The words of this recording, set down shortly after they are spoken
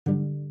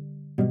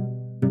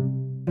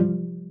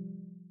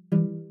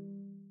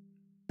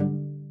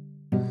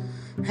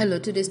Hello,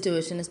 today's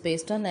devotion is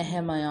based on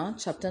Nehemiah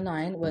chapter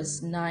 9,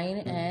 verse 9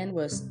 and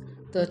verse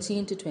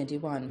 13 to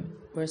 21.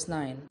 Verse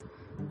 9.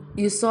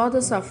 You saw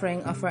the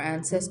suffering of our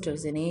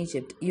ancestors in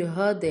Egypt. You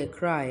heard their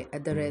cry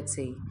at the Red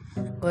Sea.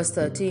 Verse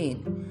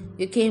 13.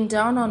 You came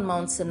down on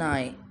Mount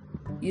Sinai.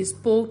 You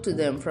spoke to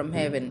them from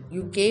heaven.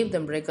 You gave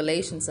them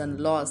regulations and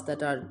laws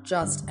that are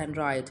just and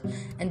right,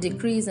 and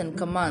decrees and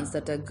commands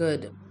that are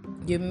good.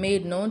 You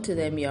made known to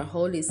them your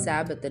holy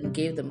Sabbath and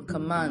gave them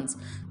commands,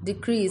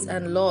 decrees,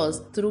 and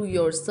laws through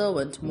your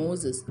servant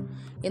Moses.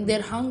 In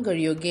their hunger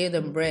you gave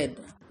them bread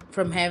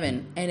from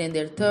heaven, and in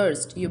their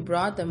thirst you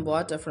brought them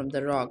water from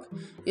the rock.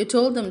 You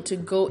told them to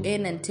go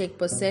in and take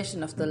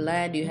possession of the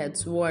land you had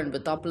sworn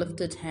with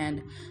uplifted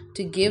hand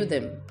to give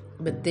them.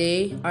 But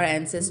they, our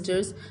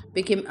ancestors,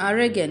 became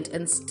arrogant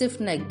and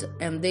stiff-necked,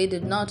 and they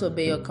did not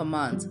obey your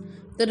commands.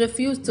 They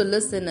refused to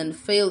listen and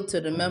failed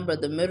to remember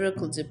the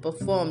miracles you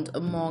performed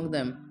among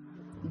them.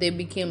 They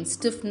became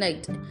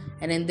stiff-necked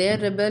and in their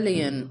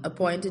rebellion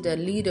appointed a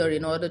leader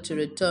in order to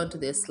return to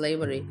their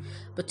slavery.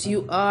 But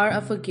you are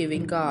a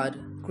forgiving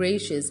God,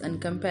 gracious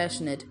and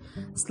compassionate,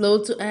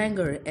 slow to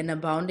anger and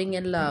abounding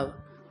in love.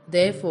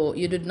 Therefore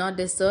you did not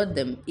desert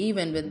them,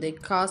 even when they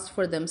cast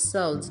for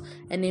themselves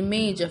an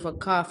image of a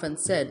calf and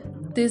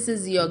said, "This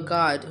is your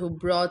God who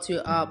brought you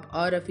up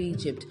out of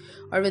Egypt,"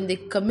 or when they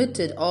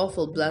committed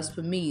awful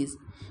blasphemies.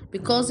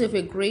 Because of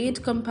your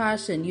great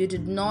compassion, you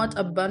did not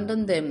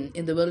abandon them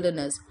in the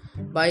wilderness.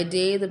 By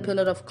day the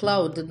pillar of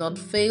cloud did not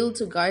fail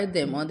to guide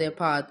them on their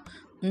path,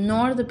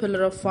 nor the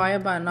pillar of fire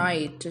by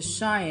night to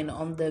shine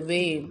on the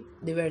way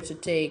they were to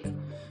take.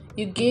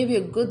 You gave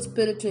your good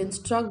spirit to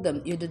instruct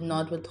them. You did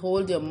not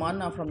withhold your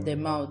manna from their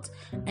mouths,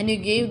 and you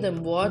gave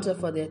them water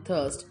for their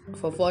thirst.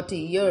 For 40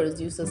 years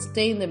you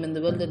sustained them in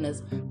the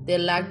wilderness. They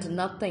lacked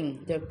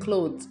nothing. Their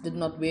clothes did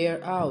not wear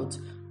out,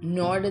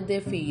 nor did their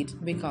feet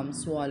become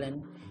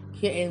swollen.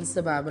 Here ends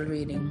the Bible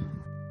reading.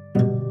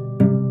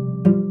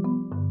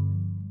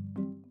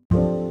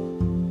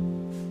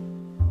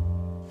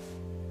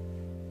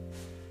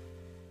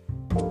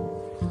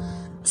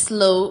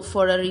 Slow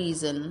for a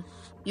reason.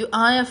 You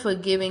are a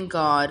forgiving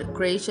God,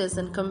 gracious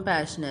and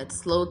compassionate,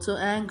 slow to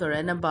anger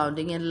and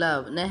abounding in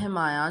love.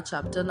 Nehemiah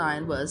chapter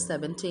 9 verse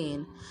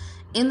 17.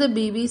 In the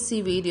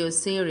BBC video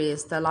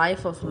series The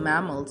Life of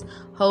Mammals,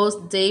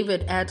 host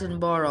David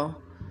Attenborough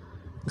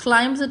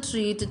climbs a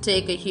tree to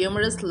take a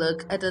humorous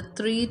look at a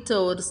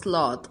three-toed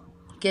sloth.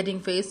 Getting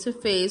face to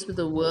face with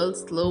the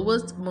world's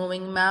slowest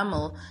moving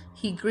mammal,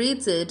 he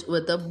greets it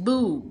with a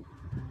boo.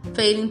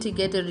 Failing to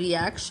get a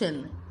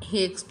reaction,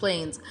 he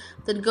explains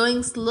that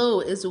going slow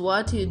is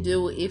what you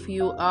do if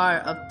you are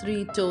a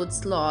three-toed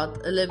sloth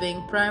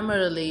living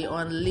primarily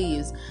on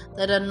leaves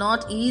that are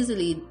not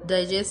easily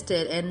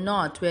digested and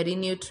not very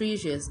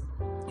nutritious.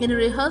 In a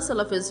rehearsal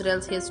of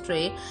Israel's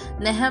history,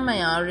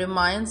 Nehemiah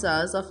reminds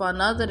us of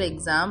another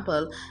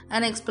example,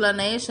 an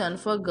explanation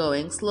for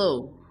going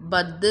slow.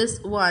 But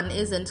this one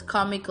isn't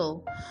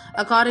comical.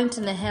 According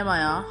to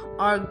Nehemiah,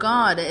 our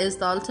God is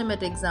the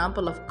ultimate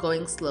example of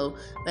going slow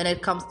when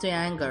it comes to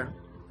anger.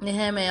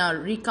 Nehemiah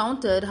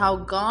recounted how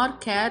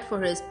God cared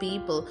for his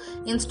people,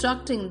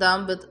 instructing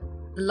them with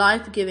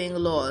life-giving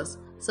laws,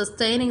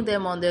 sustaining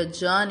them on their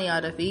journey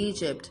out of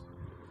Egypt,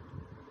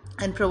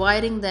 and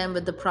providing them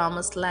with the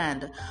promised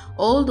land.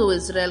 Although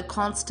Israel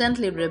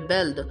constantly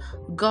rebelled,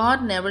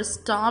 God never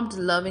stopped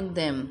loving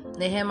them.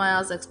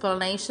 Nehemiah's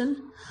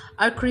explanation: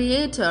 our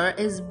Creator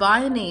is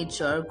by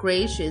nature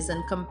gracious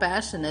and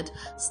compassionate,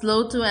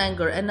 slow to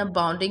anger and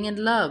abounding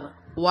in love.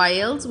 Why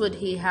else would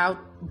he have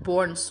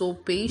borne so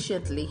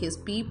patiently his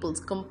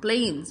people's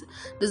complaints,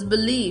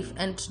 disbelief,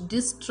 and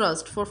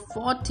distrust for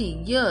 40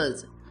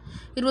 years?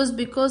 It was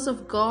because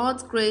of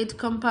God's great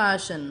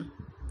compassion.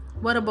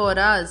 What about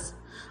us?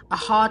 A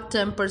hot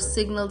temper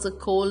signals a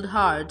cold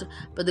heart,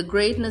 but the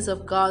greatness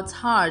of God's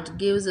heart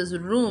gives us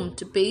room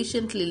to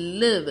patiently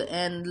live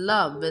and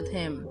love with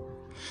Him.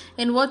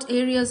 In what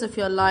areas of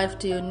your life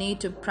do you need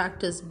to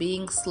practice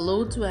being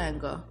slow to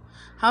anger?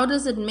 How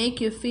does it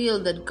make you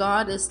feel that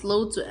God is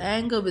slow to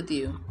anger with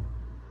you?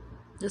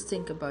 Just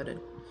think about it.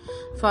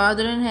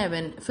 Father in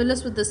heaven, fill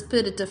us with the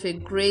spirit of your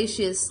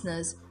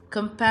graciousness,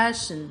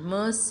 compassion,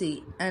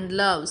 mercy, and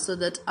love so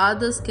that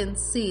others can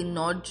see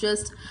not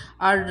just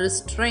our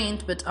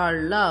restraint but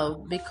our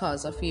love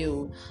because of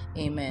you.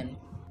 Amen.